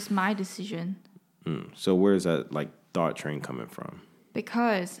 No, it's just my decision. So where's that like thought train coming from?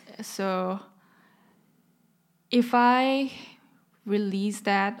 Because if I release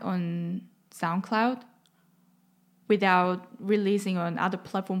that on SoundCloud without releasing on other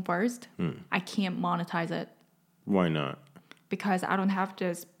platform first, I can't monetize it. Why not? Because I don't have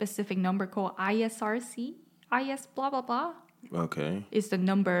the specific number called ISRC. IS blah, blah, blah. Okay. It's the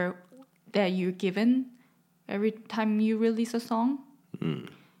number that you're given every time you release a song.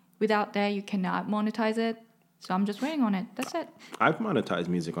 Without that, you cannot monetize it. So I'm just waiting on it. That's it. I've monetized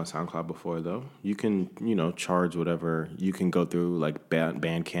music on SoundCloud before, though. You can, charge whatever. You can go through like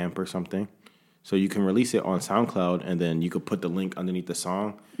Bandcamp or something. So you can release it on SoundCloud, and then you could put the link underneath the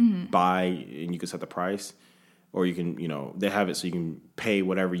song, buy, and you can set the price. Or you can, they have it so you can pay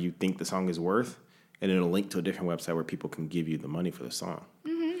whatever you think the song is worth, and it'll link to a different website where people can give you the money for the song.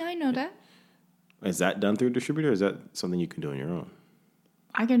 I know that. Is that done through a distributor, or is that something you can do on your own?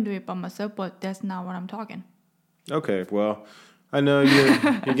 I can do it by myself, but that's not what I'm talking. Okay, well, I know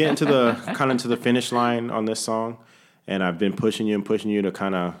you're getting to the finish line on this song, and I've been pushing you to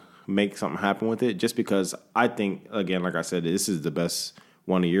kind of make something happen with it, just because I think, again, like I said, this is the best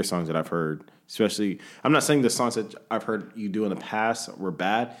one of your songs that I've heard. Especially, I'm not saying the songs that I've heard you do in the past were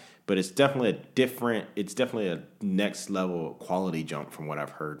bad, but it's definitely a next level quality jump from what I've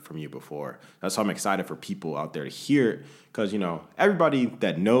heard from you before. That's why I'm excited for people out there to hear it, because, you know, everybody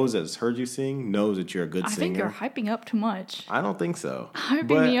that has heard you sing knows that you're a good singer. I think you're hyping up too much. I don't think so.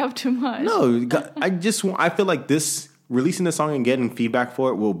 Hyping me up too much. No, I feel like releasing the song and getting feedback for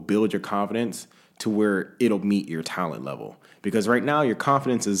it will build your confidence to where it'll meet your talent level. Because right now your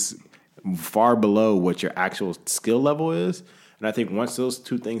confidence is far below what your actual skill level is. And I think once those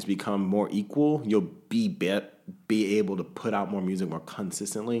two things become more equal, you'll be able to put out more music more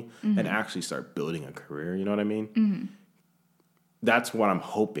consistently and actually start building a career. You know what I mean? Mm-hmm. That's what I'm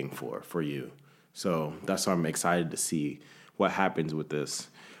hoping for you. So that's why I'm excited to see what happens with this.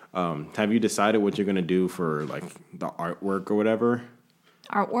 Have you decided what you're going to do for like the artwork or whatever?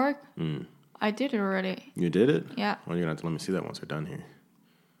 Artwork? I did it already. You did it? Yeah. Well, you're going to have to let me see that once we're done here.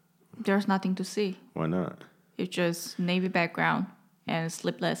 There's nothing to see. Why not? It's just navy background and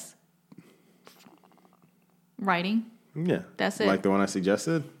sleeveless writing. Yeah. That's it. Like the one I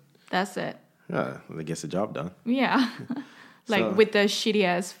suggested? That's it. Yeah, that gets the job done. Yeah. Like with the shitty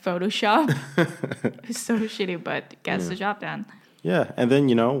ass Photoshop. It's so shitty, but gets the job done. Yeah. And then,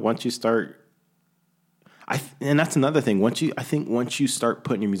 you know, once you start, and that's another thing. Once you start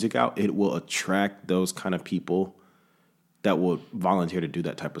putting your music out, it will attract those kind of people that will volunteer to do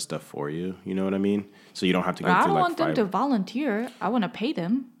that type of stuff for you. You know what I mean? So you don't have to go through I don't want them to volunteer. I want to pay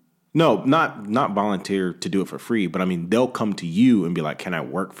them. No, not volunteer to do it for free, but I mean, they'll come to you and be like, can I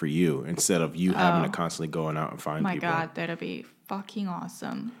work for you? Instead of you having to constantly going out and find people. My God, that'd be fucking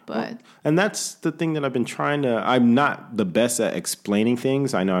awesome. But and that's the thing that I've been I'm not the best at explaining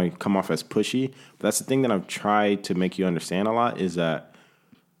things. I know I come off as pushy, but that's the thing that I've tried to make you understand a lot is that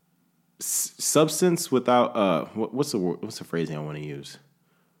substance without what's the phrasing I want to use?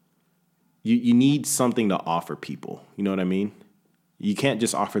 You need something to offer people. You know what I mean? You can't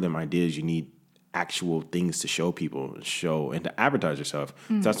just offer them ideas. You need actual things to show people, and to advertise yourself.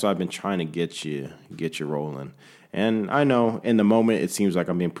 So that's why I've been trying to get you rolling. And I know in the moment it seems like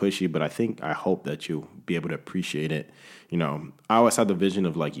I'm being pushy, but I hope that you'll be able to appreciate it. You know, I always had the vision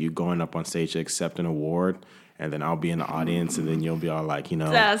of like you going up on stage to accept an award. And then I'll be in the audience, and then you'll be all like, you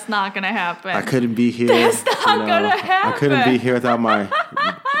know, that's not gonna happen. I couldn't be here. That's not gonna happen. I couldn't be here without my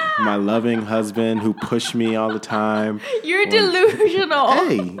loving husband who pushed me all the time. You're delusional.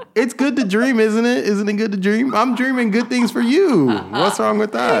 Hey, it's good to dream, isn't it? Isn't it good to dream? I'm dreaming good things for you. What's wrong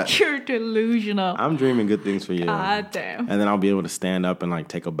with that? You're delusional. I'm dreaming good things for you. God damn. And then I'll be able to stand up and like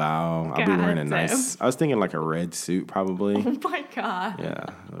take a bow. I'll be wearing a nice. I was thinking like a red suit probably. Oh my God. Yeah,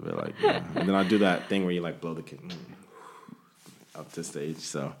 I'll be like, yeah. And then I'll do that thing where you like blow the kid up to stage.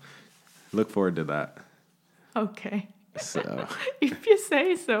 So look forward to that. Okay. So if you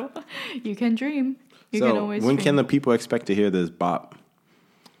say so, you can dream. You can always when dream. can the people expect to hear this bop?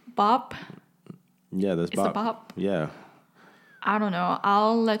 Bop? Yeah, this bop. It's a bop? Yeah. I don't know.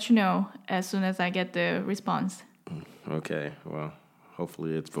 I'll let you know as soon as I get the response. Okay. Well,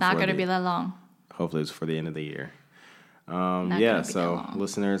 hopefully it's before. Not going to be that long. Hopefully it's for the end of the year. So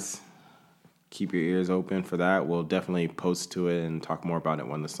listeners, keep your ears open for that. We'll definitely post to it and talk more about it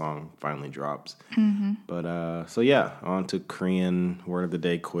when the song finally drops. Mm-hmm. But on to Korean word of the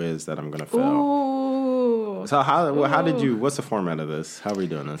day quiz that I'm gonna fail. Ooh. So how did you? What's the format of this? How are we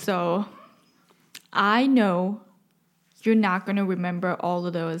doing this? So I know you're not gonna remember all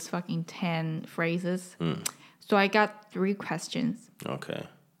of those fucking 10 phrases. So I got 3 questions. Okay.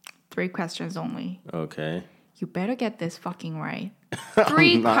 3 questions only. Okay. You better get this fucking right.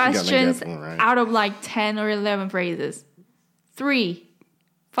 3 questions out of like 10 or 11 phrases. 3.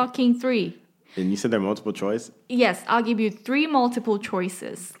 Fucking 3. And you said they're multiple choice? Yes, I'll give you 3 multiple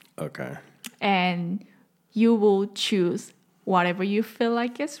choices. Okay. And you will choose whatever you feel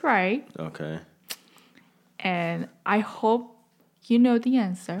like is right. Okay. And I hope you know the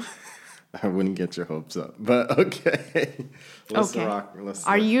answer. I wouldn't get your hopes up, but okay. Let's rock.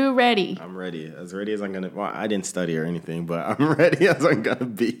 Are you ready? I'm ready. As ready as I'm going to. Well, I didn't study or anything, but I'm ready as I'm going to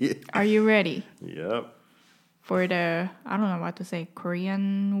be. Are you ready? Yep. For the, I don't know what to say,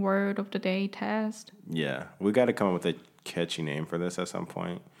 Korean word of the day test? Yeah. We got to come up with a catchy name for this at some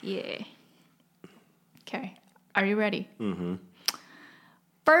point. Yeah. Okay. Are you ready? Mm-hmm.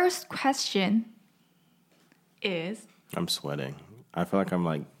 First question is... I'm sweating. I feel like I'm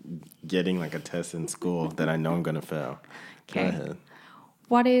like getting like a test in school that I know I'm going to fail. Okay. Go ahead.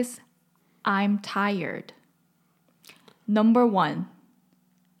 What is I'm tired? Number 1.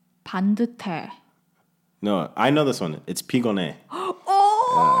 반듯해. No, I know this one. It's 피곤해. Oh!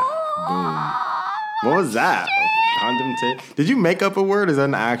 Boom. What was that? 반듯해? Did you make up a word? Or is that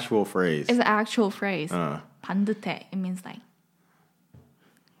an actual phrase? It's an actual phrase. 반듯해. It means like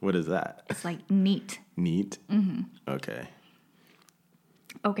What is that? It's like neat. Neat? Mm-hmm. Okay.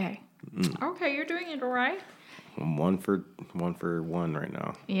 Okay. Okay, you're doing it all right. I'm one for one right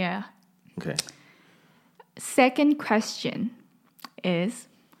now. Yeah. Okay. Second question is,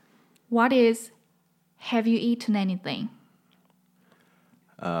 what is, have you eaten anything?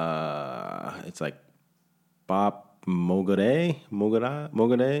 It's like Bob Mogare.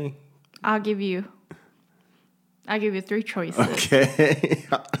 I'll give you 3 choices. Okay.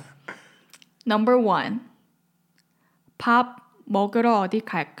 Number 1, 밥 먹으러 어디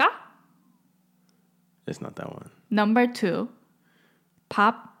갈까? It's not that one. Number 2,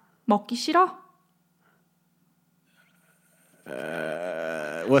 밥 먹기 싫어?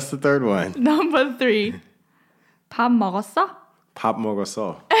 What's the third one? Number 3, 밥 먹었어? 밥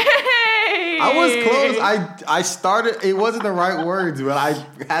먹었어. Hey! I was close. I started. It wasn't the right words, but I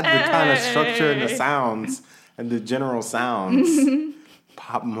had the kind of structure and the sounds and the general sounds.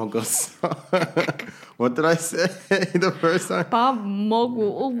 밥 먹었어. What did I say the first time? 밥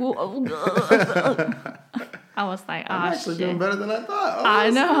먹고. I was like, I'm actually shit. doing better than I thought. Oh,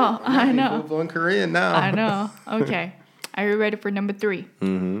 I know. Full-blown Korean now. I know. Okay. Are you ready for number 3?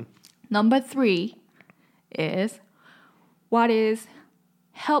 Mm-hmm. Number 3 is, what is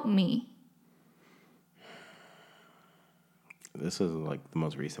help me? This is like the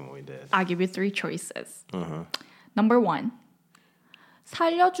most recent one we did. I'll give you 3 choices. Uh-huh. Number 1,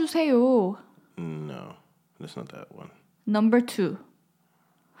 살려주세요. No, that's not that one. Number 2,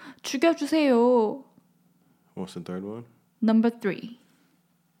 죽여주세요. What's the third one? Number 3,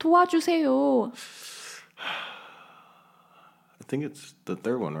 도와주세요. I think it's the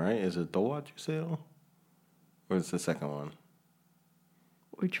third one, right? Is it 도와주세요? Or is it the second one?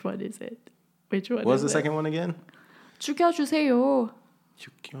 Which one is it? Which one What's is the second one again? 죽여주세요.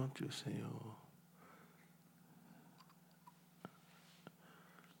 죽여주세요.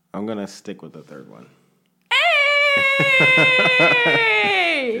 I'm going to stick with the third one.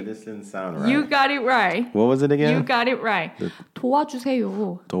 Hey! It just didn't sound right. You got it right. What was it again? You got it right.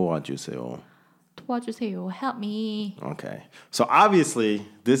 도와주세요. 도와주세요. 도와주세요. Help me. Okay. So obviously,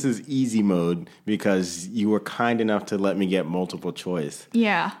 this is easy mode because you were kind enough to let me get multiple choice.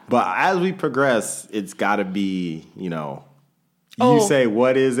 Yeah. But as we progress, it's got to be, you say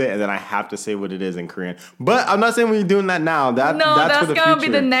what is it, and then I have to say what it is in Korean. But I'm not saying we're doing that now. That's for the gonna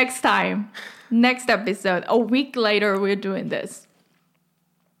future. be the next time. Next episode. A week later, we're doing this.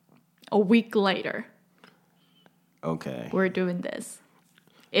 A week later, Okay. we're doing this.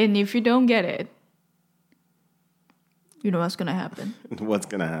 And if you don't get it, you know what's gonna happen. What's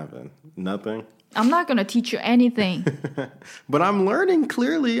going to happen? Nothing? I'm not gonna teach you anything. But I'm learning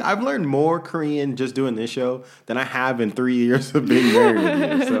clearly. I've learned more Korean just doing this show than I have in 3 years of being married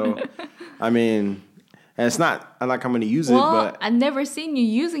with you. So, I mean, and it's not like I'm going to use it, but I've never seen you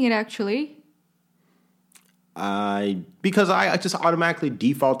using it actually. because I just automatically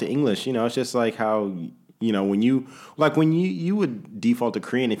default to English. It's just like how, when you would default to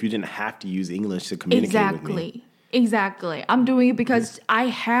Korean if you didn't have to use English to communicate with me. Exactly. I'm doing it because I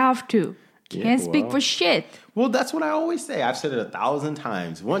have to. Can't speak for shit. Well, that's what I always say. I've said it 1,000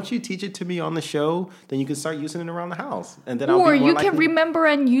 times. Once you teach it to me on the show, then you can start using it around the house. And then Or you can remember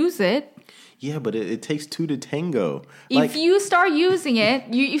and use it. Yeah, but it takes 2 to tango. If you start using it,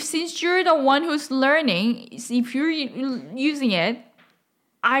 since you're the one who's learning, if you're using it,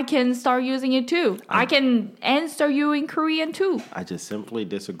 I can start using it too. I can answer you in Korean too. I just simply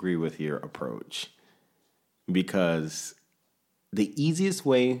disagree with your approach. Because the easiest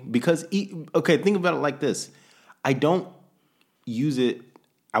way, think about it like this. I won't use it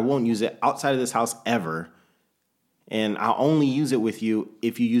outside of this house ever. And I'll only use it with you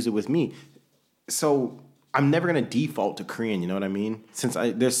if you use it with me. So I'm never going to default to Korean, you know what I mean? Since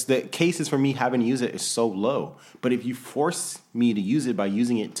there's the cases for me having to use it is so low. But if you force me to use it by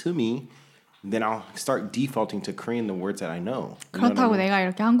using it to me, then I'll start defaulting to Korean, the words that I know. 그렇다고 내가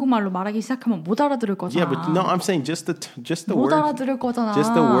이렇게 한국말로 말하기 시작하면 못 알아들을 거잖아. Yeah, but no, I'm saying just the 못 words. 알아들을 거잖아.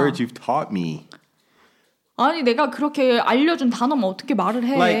 Just the words you've taught me. 아니 내가 그렇게 알려준 단어만 어떻게 말을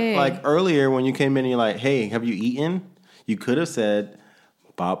해? Like earlier when you came in and you're like, hey, have you eaten? You could have said,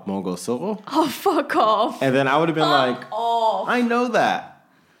 밥 먹었어? Oh, fuck off. And then I would have been like, off. I know that.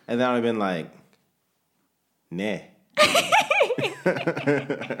 And then I would have been like, 네.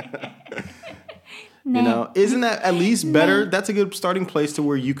 Isn't that at least better? That's a good starting place to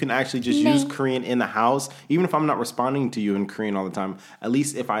where you can actually just use Korean in the house. Even if I'm not responding to you in Korean all the time, at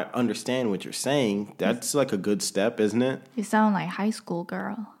least if I understand what you're saying, that's like a good step, isn't it? You sound like high school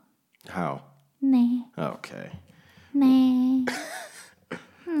girl. How? 네. Okay. 네.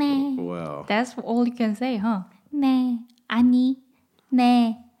 네. Well. That's all you can say, huh? 네. 아니.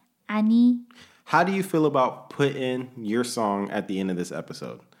 네. 아니. How do you feel about putting your song at the end of this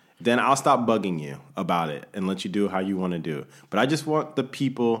episode? Then I'll stop bugging you about it and let you do how you want to do. But I just want the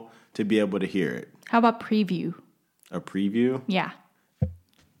people to be able to hear it. How about preview? A preview? Yeah.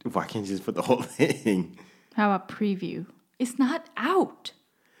 Why can't you just put the whole thing? How about preview? It's not out.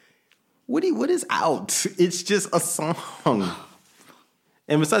 What is out? It's just a song.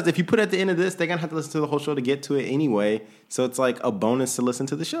 And besides, if you put it at the end of this, they're going to have to listen to the whole show to get to it anyway. So it's like a bonus to listen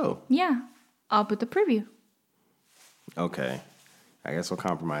to the show. Yeah. I'll put the preview. Okay. I guess we'll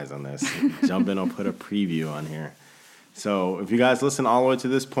compromise on this. Jungbin will put a preview on here. So if you guys listen all the way to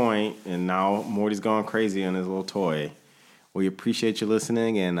this point, and now Morty's going crazy on his little toy, we appreciate you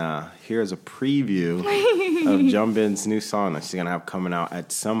listening. And here's a preview of Jungbin's new song that she's going to have coming out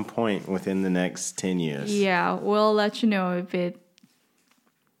at some point within the next 10 years. Yeah, we'll let you know if it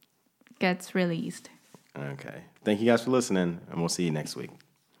gets released. Okay. Thank you guys for listening, and we'll see you next week.